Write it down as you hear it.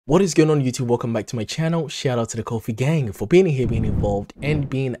What is going on YouTube? Welcome back to my channel. Shout out to the Kofi gang for being here, being involved and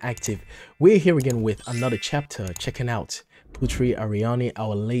being active. We're here again with another chapter, checking out Putri Ariani,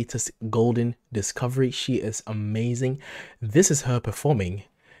 our latest golden discovery. She is amazing. This is her performing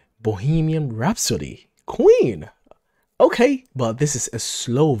Bohemian Rhapsody, Queen. Okay, but this is a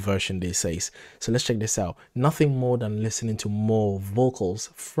slow version, they say. So let's check this out. Nothing more than listening to more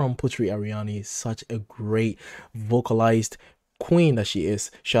vocals from Putri Ariani. Such a great vocalized queen that she is.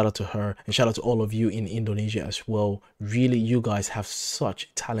 Shout out to her and shout out to all of you in Indonesia as well. Really, you guys have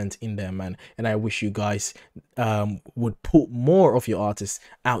such talent in there, man, and I wish you guys would put more of your artists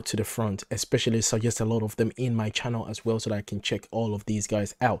out to the front, especially suggest a lot of them in my channel as well, so that I can check all of these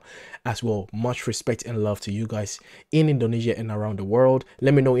guys out as well. Much respect and love to you guys in Indonesia and around the world.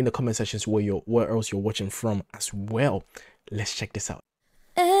 Let me know in the comment sections where else you're watching from as well. Let's check this out.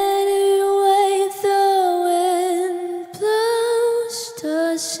 Anyway, the wind blows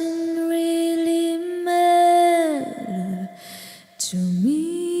doesn't really matter to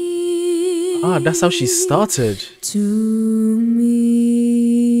me. Ah, that's how she started. To me,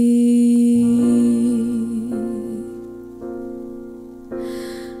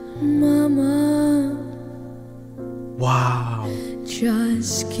 Mama. Wow.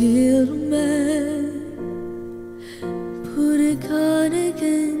 Just kill a man, put a gun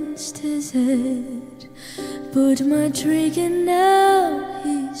against his head, put my trigger, now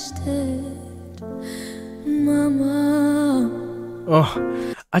he's dead. Mama.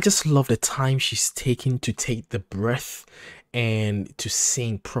 Oh, I just love the time she's taking to take the breath and to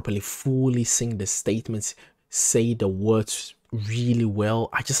sing properly, fully sing the statements, say the words really well.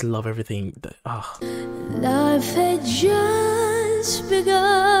 I just love everything. Life had just begun,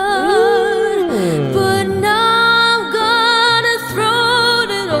 but now I'm gonna throw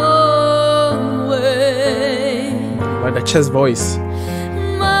it all away. Like the chest voice.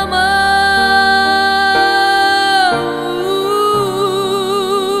 Mama,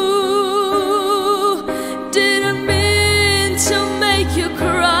 didn't mean to make you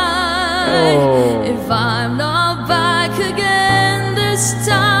cry. Oh. If I'm not back again this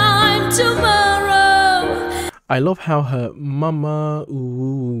time tomorrow. I love how her mama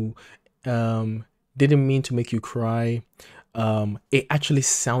didn't mean to make you cry. It actually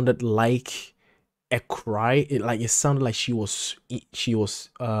sounded like a cry. It sounded like she was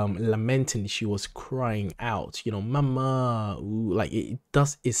lamenting, she was crying out, you know, mama. Like it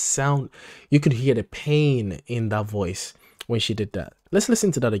sound, you could hear the pain in that voice when she did that. Let's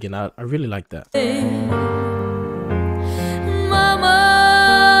listen to that again. I really like that. Mama,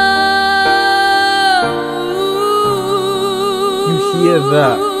 you hear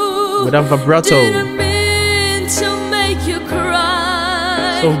that with that vibrato. didn't mean to make you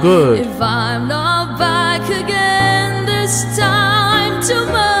cry. So good. If I'm not back again this time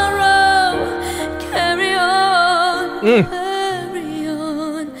tomorrow, carry on, carry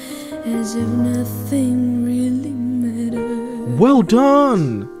on, as if nothing really mattered. Well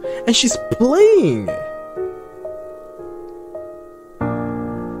done. And she's playing.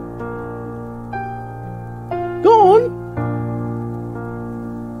 Go on.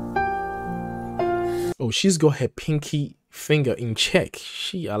 Oh, she's got her pinky finger in check.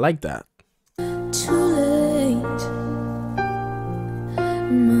 I like that. Too late,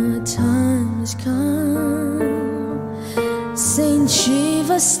 my time has come. St.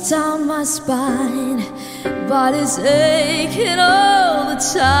 Shivers down my spine, body's aching all the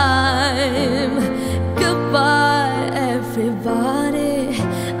time. Goodbye, everybody,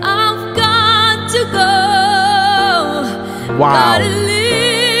 I've got to go. Wow. Gotta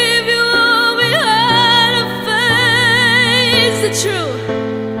leave you all behind and face the truth.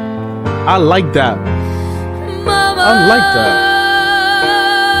 I like that. Mama, I like that.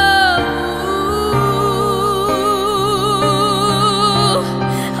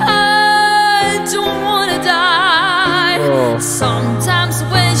 I don't wanna die. Oh. Sometimes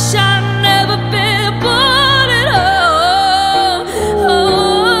wish I'd never been born at all.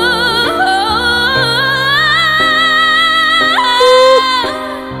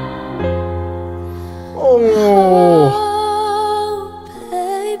 Oh. Oh,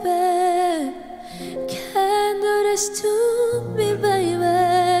 baby, can't do this to me,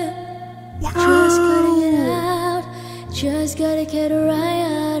 baby. Just gotta get out, just gotta get right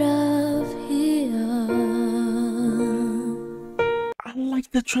out of here. I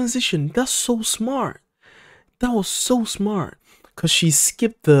like the transition. That's so smart. That was so smart. Cause she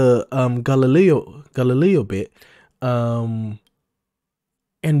skipped the Galileo bit.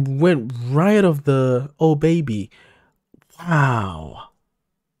 And went right off the oh baby. Wow.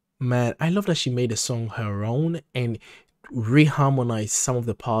 Man, I love that she made the song her own and reharmonize some of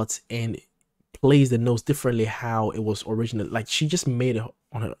the parts and plays the notes differently how it was original. Like she just made it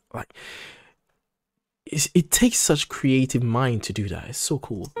on her. Like it takes such creative mind to do that. It's so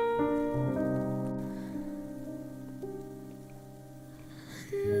cool.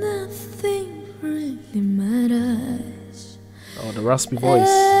 Nothing really matters. Oh, the raspy voice.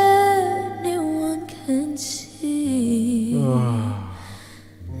 Anyone can see.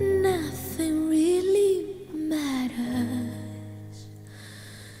 Nothing really matters.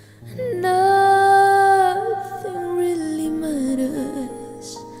 Nothing really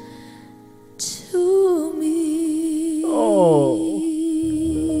matters to me. Oh,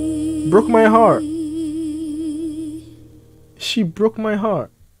 broke my heart. She broke my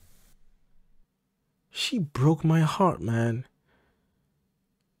heart. She broke my heart, man.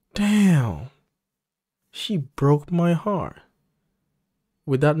 Damn. She broke my heart.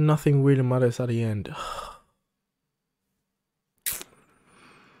 With that, nothing really matters at the end.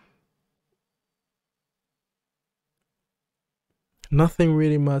 Nothing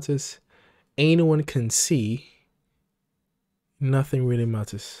really matters. Anyone can see. Nothing really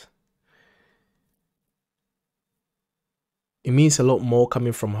matters. It means a lot more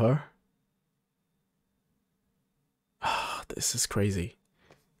coming from her. This is crazy.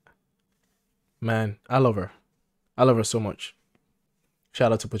 Man, I love her. I love her so much.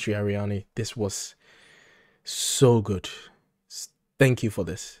 Shout out to Putri Ariani. This was so good. Thank you for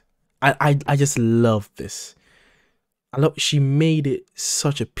this. I just love this. She made it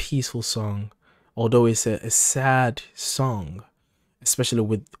such a peaceful song, although it's a sad song, especially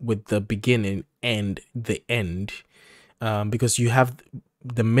with the beginning and the end, because you have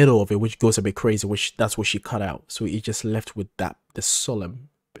the middle of it, which goes a bit crazy, which that's what she cut out. So it just left with that, the solemn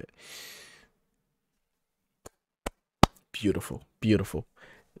bit. Beautiful, beautiful.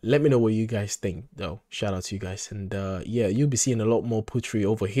 Let me know what you guys think, though. Shout out to you guys, and yeah, you'll be seeing a lot more Putri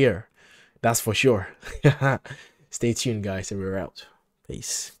over here. That's for sure. Stay tuned, guys, and we're out.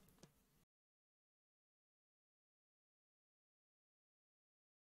 Peace.